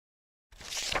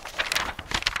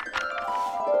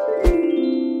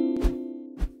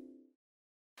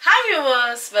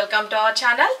viewers, welcome to our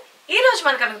channel. ఈ రోజు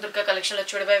మన కనకదుర్గ కలెక్షన్ లో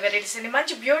చూడబోయే వెరైటీస్ అన్ని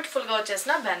మంచి బ్యూటిఫుల్ గా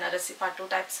వచ్చేసిన బనారసి పట్టు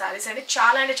టైప్ సారీస్ అండి.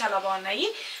 చాలా అంటే చాలా బాగున్నాయి.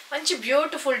 మంచి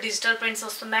బ్యూటిఫుల్ డిజిటల్ ప్రింట్స్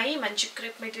వస్తున్నాయి. మంచి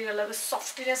క్రిప్ మెటీరియల్ లాగా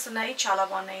సాఫ్ట్నెస్ ఉన్నాయి. చాలా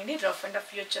బాగున్నాయండి. రఫ్ అండ్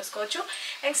టఫ్ యూజ్ చేసుకోవచ్చు.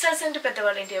 యంగ్స్టర్స్ అంటే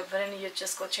పెద్దవాళ్ళు ఏంటి ఎవరైనా యూజ్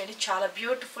చేసుకోవచ్చు అండి. చాలా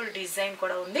బ్యూటిఫుల్ డిజైన్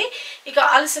కూడా ఉంది. ఇక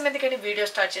ఆలస్యం ఎందుకంటే వీడియో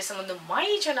స్టార్ట్ చేసే ముందు మా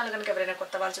ఈ ఛానల్ కనుక ఎవరైనా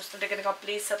కొత్త వాళ్ళు చూస్తుంటే కనుక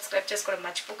ప్లీజ్ సబ్స్క్రైబ్ చేసుకోవడం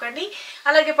మర్చిపోకండి.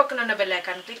 అలాగే పక్కన ఉన్న బెల్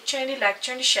ఐకాన్ క్లిక్ చేయండి, లైక్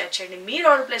చేయండి, షేర్ చేయండి. మీరు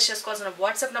ఆర్డర్ ప్లేస్ చేసుకోవాల్సిన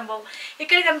వాట్సాప్ నంబర్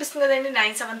ఇక్కడ కనిపిస్తుంది కదండి,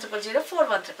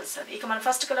 97000417. ఇక మన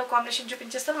ఫస్ట్ కలర్ కాంబినేషన్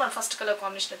చూపించేస్తాను. మన ఫస్ట్ కలర్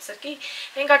కాంబినేషన్ వచ్చేసరికి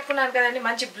నేను కట్టుకున్నాను కదండి,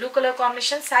 మంచి బ్లూ కలర్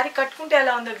కాంబినేషన్. శారీ కట్టుకుంటే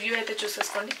ఎలా ఉందో వ్యూ అయితే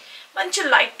చూసేసుకోండి. మంచి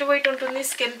లైట్ వెయిట్ ఉంటుంది,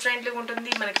 స్కిన్ ఫ్రెండ్లీగా ఉంటుంది.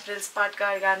 మనకి ఫ్రిల్స్ పార్ట్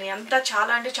కానీ అంతా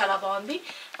చాలా అంటే చాలా బాగుంది.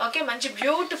 ఓకే, మంచి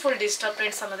బ్యూటిఫుల్ డిజిటల్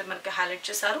ప్రింట్స్ అన్నది మనకి హైలైట్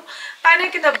చేశారు. పైన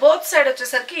కింద బోత్ సైడ్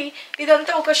వచ్చేసరికి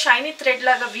ఇదంతా ఒక షైనీ థ్రెడ్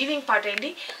లాగా వీవింగ్ పార్ట్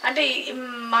అండి. అంటే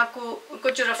మాకు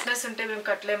కొంచెం రఫ్నెస్ ఉంటే మేము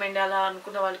కట్టలేమండి అలా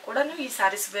అనుకున్న వాళ్ళు కూడా ఈ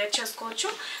శారీస్ వేర్ చేసుకోవచ్చు.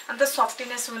 అంత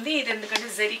సాఫ్ట్నెస్ ఉంది. ఇది ఎందుకంటే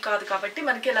జెరీ కాదు కాబట్టి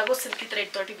మనకి ఎలాగో సిల్కీ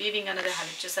థ్రెడ్ తోటి వీవింగ్ అనేది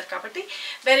హైలైట్ చేశారు కాబట్టి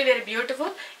వెరీ వెరీ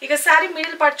బ్యూటిఫుల్. ఇక శారీ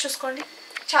మిడిల్ పార్ట్ చూసుకోండి,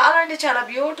 చాలా అంటే చాలా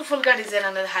బ్యూటిఫుల్గా డిజైన్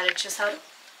అనేది హైలైట్ చేశారు.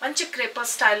 మంచి క్రేపర్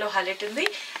స్టైల్లో హైలైట్ ఉంది.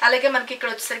 అలాగే మనకి ఇక్కడ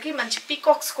వచ్చేసరికి మంచి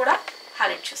పీకాక్స్ కూడా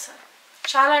హైలైట్ చేశారు.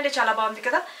 చాలా అంటే చాలా బాగుంది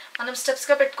కదా. మనం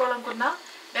స్టెప్స్గా పెట్టుకోవాలనుకున్నా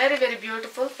వెరీ వెరీ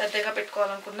బ్యూటిఫుల్, పెద్దగా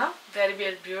పెట్టుకోవాలనుకున్నా వెరీ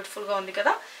వెరీ బ్యూటిఫుల్గా ఉంది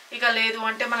కదా. ఇక లేదు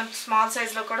అంటే మనం స్మాల్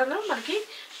సైజ్లో కూడా మనకి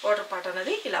వాటర్ పార్ట్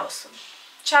అనేది ఇలా వస్తుంది.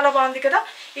 చాలా బాగుంది కదా.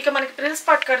 ఇక మనకి ప్రిల్స్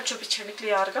పార్ట్ కూడా చూపించండి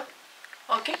క్లియర్గా.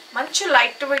 ఓకే, మంచి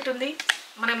లైట్ వెయిట్ ఉంది.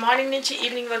 మనం మార్నింగ్ నుంచి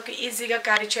ఈవినింగ్ వరకు ఈజీగా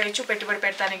క్యారీ చేయొచ్చు. పెట్టుబడి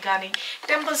పెట్టడానికి కానీ,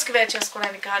 టెంపుల్స్కి వేర్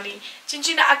చేసుకోవడానికి కానీ, చిన్న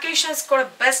చిన్న అకేషన్స్ కూడా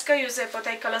బెస్ట్గా యూజ్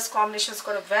అయిపోతాయి. కలర్స్ కాంబినేషన్స్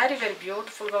కూడా వెరీ వెరీ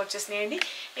బ్యూటిఫుల్గా వచ్చేసినాయండి.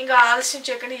 ఇంకా ఆలస్యం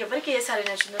చేయకండి, ఎవరికి ఏ సారీ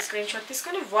నచ్చిందో స్క్రీన్ షాట్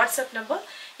తీసుకొని వాట్సాప్ నెంబర్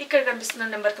ఇక్కడ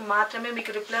కనిపిస్తున్న నెంబర్కి మాత్రమే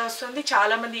మీకు రిప్లై వస్తుంది.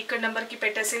 చాలామంది ఇక్కడ నెంబర్కి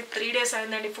పెట్టేసి 3 days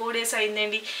అయిందండి, 4 days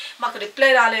అయిందండి, మాకు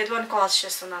రిప్లై రాలేదు అని కాల్స్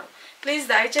చేస్తున్నారు. ప్లీజ్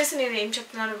దయచేసి నేను ఏం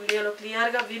చెప్తున్నాను వీడియోలో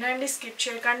క్లియర్గా వినండి, స్కిప్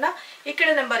చేయకుండా. ఇక్కడ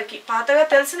నెంబర్కి పాతగా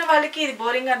తెలిసిన వాళ్ళకి ఇది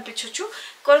బోరింగ్ అనిపించవచ్చు,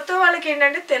 కొత్త వాళ్ళకి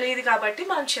ఏంటంటే తెలియదు కాబట్టి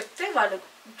మనం చెప్తే వాళ్ళు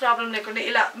ప్రాబ్లం లేకుండా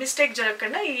ఇలా మిస్టేక్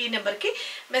జరగకుండా ఈ నెంబర్కి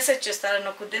మెసేజ్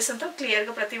చేస్తారన్న ఒక ఉద్దేశంతో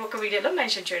క్లియర్గా ప్రతి ఒక్క వీడియోలో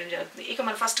మెన్షన్ చేయడం జరుగుతుంది. ఇక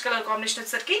మన ఫస్ట్ కలర్ కాంబినేషన్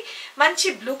వచ్చేసరికి మంచి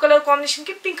బ్లూ కలర్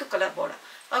కాంబినేషన్కి pink colour border.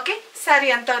 Okay, sari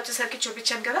అంతా వచ్చేసరికి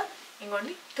చూపించాను కదా,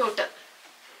 ఇంకోండి టోటల్.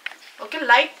 ఓకే,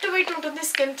 లైట్ వెయిట్ ఉంటుంది,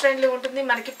 స్కిన్ ఫ్రెండ్లీ ఉంటుంది.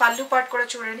 మనకి పళ్ళు పార్ట్ కూడా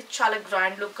చూడండి, చాలా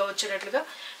గ్రాండ్ లుక్గా వచ్చేటట్లుగా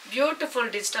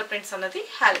బ్యూటిఫుల్ డిజిటల్ ప్రింట్స్ అన్నది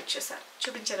హైలైట్ చేశారు.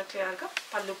 చూపించారు క్లియర్గా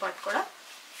పళ్ళు పార్ట్ కూడా.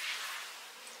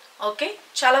 ఓకే,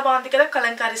 చాలా బాగుంది కదా,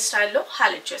 కలంకారీ స్టైల్లో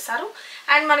హైలైట్ చేశారు.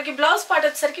 అండ్ మనకి బ్లౌజ్ పార్ట్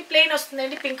వచ్చేసరికి ప్లెయిన్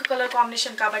వస్తుందండి, పింక్ కలర్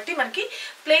కాంబినేషన్ కాబట్టి మనకి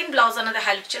ప్లెయిన్ బ్లౌజ్ అనేది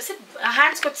హైలైట్ చేసి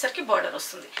హ్యాండ్స్కి వచ్చేసరికి బార్డర్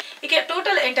వస్తుంది. ఇక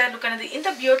టోటల్ ఎంటైర్ లుక్ అనేది ఇంత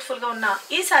బ్యూటిఫుల్గా ఉన్న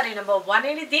ఈ సారీ నెంబర్ 1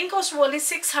 అండి. దీని కాస్ట్ ఓన్లీ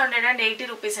 680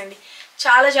 రూపీస్ అండి.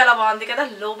 చాలా చాలా బాగుంది కదా,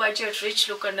 లో బడ్జెట్ రిచ్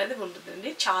లుక్ అనేది ఉంటుందండి,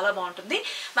 చాలా బాగుంటుంది.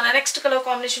 మన నెక్స్ట్ కలర్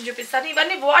కాంబినేషన్ చూపిస్తాను.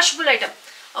 ఇవన్నీ వాషబుల్ ఐటమ్.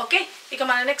 ఓకే, ఇక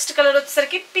మన నెక్స్ట్ కలర్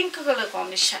వచ్చేసరికి pink colour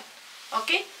combination.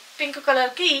 Okay, pink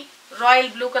కలర్కి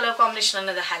రాయల్ బ్లూ కలర్ కాంబినేషన్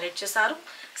అనేది హైలైట్ చేశారు.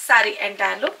 శారీ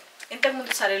ఎంటైర్లో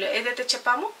ఇంతకుముందు శారీలో ఏదైతే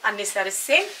చెప్పామో అన్ని శారీస్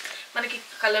సేమ్ మనకి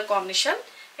కలర్ కాంబినేషన్.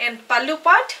 అండ్ పళ్ళు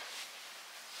పార్ట్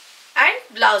అండ్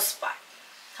బ్లౌజ్ పార్ట్.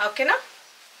 ఓకేనా,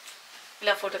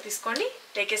 ఇలా ఫోటో తీసుకోండి,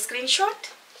 take a screen shot.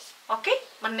 Okay,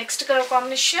 మన నెక్స్ట్ కలర్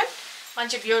కాంబినేషన్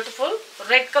మంచి బ్యూటిఫుల్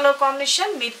రెడ్ కలర్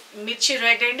కాంబినేషన్, మిర్చి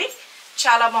రెడ్ అండి,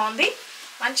 చాలా బాగుంది.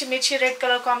 మంచి మిర్చి రెడ్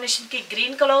కలర్ కాంబినేషన్కి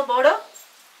green colour border,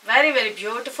 very very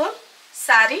beautiful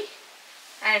sari.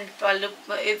 And పళ్ళు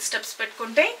స్టెప్స్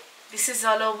పెట్టుకుంటే this is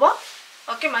all over.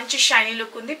 Okay, మంచి షైనీ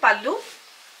లుక్ ఉంది. పళ్ళు,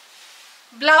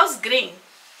 blouse green,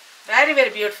 very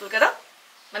very beautiful కదా.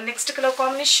 మన నెక్స్ట్ కలర్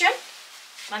కాంబినేషన్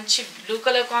మంచి blue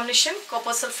colour combination,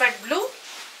 copper sulphide blue.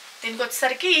 దీనికి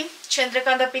వచ్చేసరికి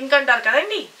చంద్రకాంత పింక్ అంటారు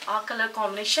కదండి, ఆ కలర్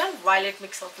కాంబినేషన్, వైలెట్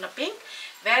మిక్స్ అవుతున్న pink,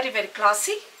 very very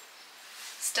classy.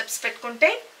 Steps పెట్టుకుంటే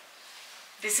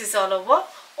this is all over.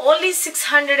 Only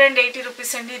 680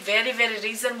 rupees అండి. Very very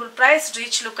reasonable price,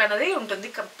 reach look అనేది ఉంటుంది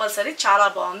కంపల్సరీ, చాలా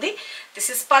బాగుంది. దిస్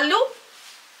ఈజ్ పళ్ళు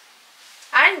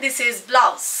and this is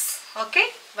blouse. Okay,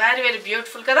 very very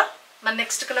beautiful కదా. మన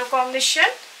నెక్స్ట్ కలర్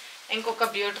కాంబినేషన్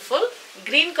ఇంకొక బ్యూటిఫుల్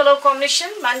గ్రీన్ కలర్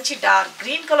కాంబినేషన్, మంచి డార్క్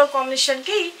గ్రీన్ కలర్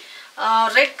కాంబినేషన్కి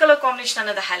రెడ్ కలర్ కాంబినేషన్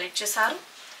అనేది హైలైట్ చేశారు.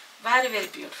 Very very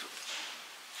beautiful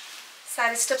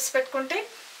sari. Steps పెట్టుకుంటే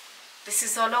this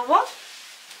is all over.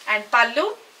 And పళ్ళు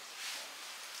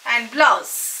and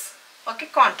blouse. Okay,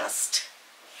 contrast.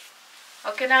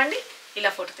 ఓకేనా అండి,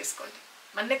 ఇలా ఫోటో తీసుకోండి.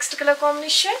 మన నెక్స్ట్ కలర్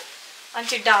కాంబినేషన్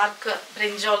మంచి dark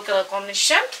brinjal colour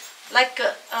combination, like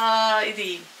ఇది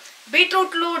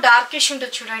బీట్రూట్లు డార్కిష్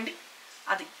ఉంటుంది చూడండి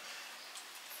అది.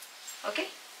 ఓకే,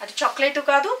 అది చాక్లెట్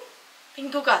కాదు,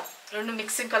 పింక్ కాదు, రెండు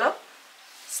మిక్సింగ్ కలర్.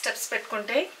 స్టెప్స్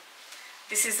పెట్టుకుంటే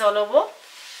this is all over.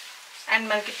 And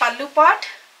మనకి పళ్ళు పార్ట్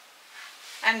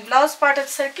అండ్ బ్లౌజ్ పార్ట్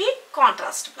వచ్చేసరికి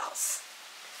కాంట్రాస్ట్ బ్లౌజ్.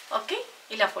 ఓకే,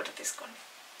 ఇలా ఫోటో తీసుకోండి.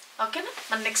 ఓకేనా.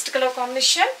 మన నెక్స్ట్ కలర్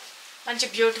కాంబినేషన్ మంచి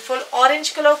బ్యూటిఫుల్ ఆరెంజ్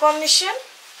కలర్ కాంబినేషన్.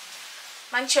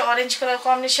 మంచి ఆరెంజ్ కలర్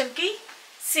కాంబినేషన్కి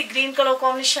గ్రీన్ కలర్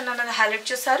కాంబినేషన్ అన్నది హైలైట్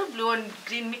చేశారు. Blue and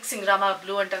green mixing Rama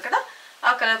blue అంటారు కదా,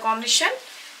 ఆ కలర్ కాంబినేషన్.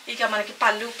 ఇక మనకి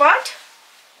పళ్ళు part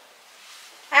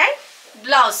and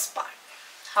blouse part.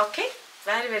 Okay,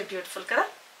 very very beautiful కదా.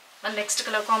 మన నెక్స్ట్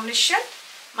కలర్ కాంబినేషన్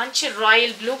మంచి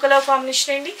రాయల్ బ్లూ కలర్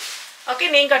కాంబినేషన్ అండి. ఓకే,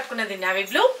 నేను కట్టుకున్నది navy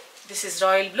blue, this is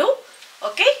royal blue.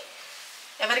 Okay,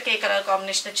 ఎవరికి ఏ కలర్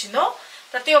కాంబినేషన్ వచ్చిందో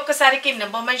ప్రతి ఒక్కసారికి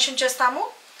నెంబర్ మెన్షన్ చేస్తాము.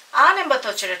 ఆ నెంబర్తో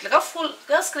వచ్చేటట్లుగా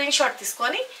ఫుల్గా స్క్రీన్ షాట్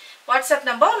తీసుకొని వాట్సాప్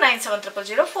నెంబర్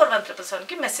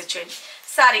 9700041777కి మెసేజ్ చేయండి.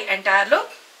 సారీ ఎంటైర్లో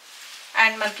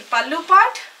అండ్ మనకి పళ్ళు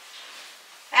పార్ట్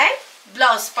అండ్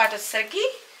బ్లౌజ్ పార్ట్ వచ్చేసరికి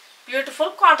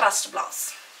బ్యూటిఫుల్ కాంట్రాస్ట్ బ్లౌజ్.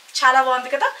 చాలా బాగుంది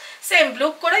కదా. సేమ్ బ్లూ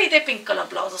కూడా ఇదే పింక్ కలర్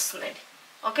బ్లౌజ్ వస్తుందండి.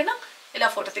 ఓకేనా. ఇలా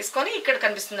ఫోటో తీసుకొని ఇక్కడ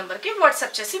కనిపిస్తున్న నెంబర్కి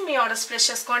వాట్సాప్ చేసి మీ ఆర్డర్స్ ప్లేస్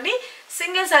చేసుకోండి.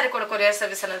 సింగిల్ సారీ కూడా కొరియర్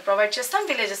సర్వీస్ అనేది ప్రొవైడ్ చేస్తాం.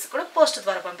 విలేజెస్ కూడా పోస్ట్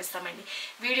ద్వారా పంపిస్తామండి.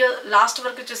 వీడియో లాస్ట్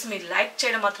వరకు చూసి మీరు లైక్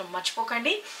చేయడం మాత్రం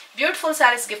మర్చిపోకండి. బ్యూటిఫుల్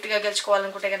శారీస్ గిఫ్ట్గా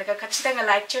గెలుచుకోవాలనుకుంటే కనుక ఖచ్చితంగా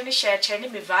లైక్ చేయండి, షేర్ చేయండి,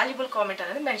 మీ వాల్యుబుల్ కామెంట్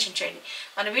అనేది మెన్షన్ చేయండి.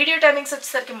 మన వీడియో టైమింగ్స్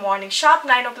వచ్చేసరికి మార్నింగ్ షార్ప్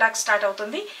 9 o'clock స్టార్ట్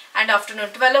అవుతుంది అండ్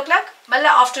ఆఫ్టర్నూన్ 12 o'clock, మళ్ళీ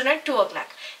ఆఫ్టర్నూన్ 2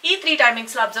 o'clock. ఈ 3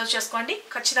 టైమింగ్స్లో అబ్జర్వ్ చేసుకోండి.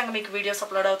 ఖచ్చితంగా మీకు వీడియోస్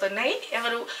అప్లోడ్ అవుతున్నాయి.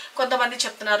 కొంతమంది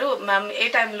చెప్తున్నారు మ్యామ్ ఏ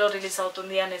టైంలో రిలీజ్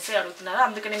అవుతుంది అనేసి అడుగుతున్నారు.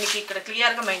 అందుకని మీకు ఇక్కడ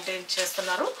క్లియర్గా మెయింటైన్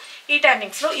చేస్తున్నారు. ఈ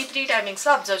టైమింగ్స్లో ఈ 3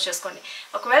 టైమింగ్స్లో అబ్జర్వ్ చేసుకోండి.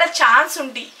 ఒకవేళ ఛాన్స్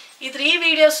ఉండి ఈ 3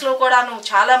 వీడియోస్లో కూడాను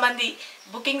చాలామంది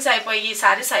బుకింగ్స్ అయిపోయి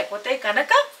శారీస్ అయిపోతే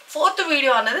కనుక 4th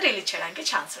వీడియో అనేది రిలీజ్ చేయడానికి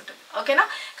ఛాన్స్ ఉంటుంది. ఓకేనా.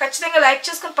 ఖచ్చితంగా లైక్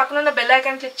చేసుకొని పక్కన ఉన్న బెల్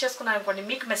ఐకాన్ క్లిక్ చేసుకున్నారు అనుకోండి,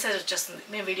 మీకు మెసేజ్ వచ్చేస్తుంది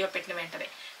మేము వీడియో పెట్టిన వెంటనే.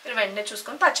 మీరు వెంటనే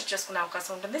చూసుకొని పర్చేస్ చేసుకునే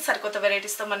అవకాశం ఉంటుంది. సరికొత్త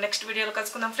వెరైటీస్తో మన నెక్స్ట్ వీడియోలో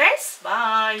కలుసుకుందాం ఫ్రెండ్స్.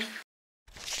 బాయ్.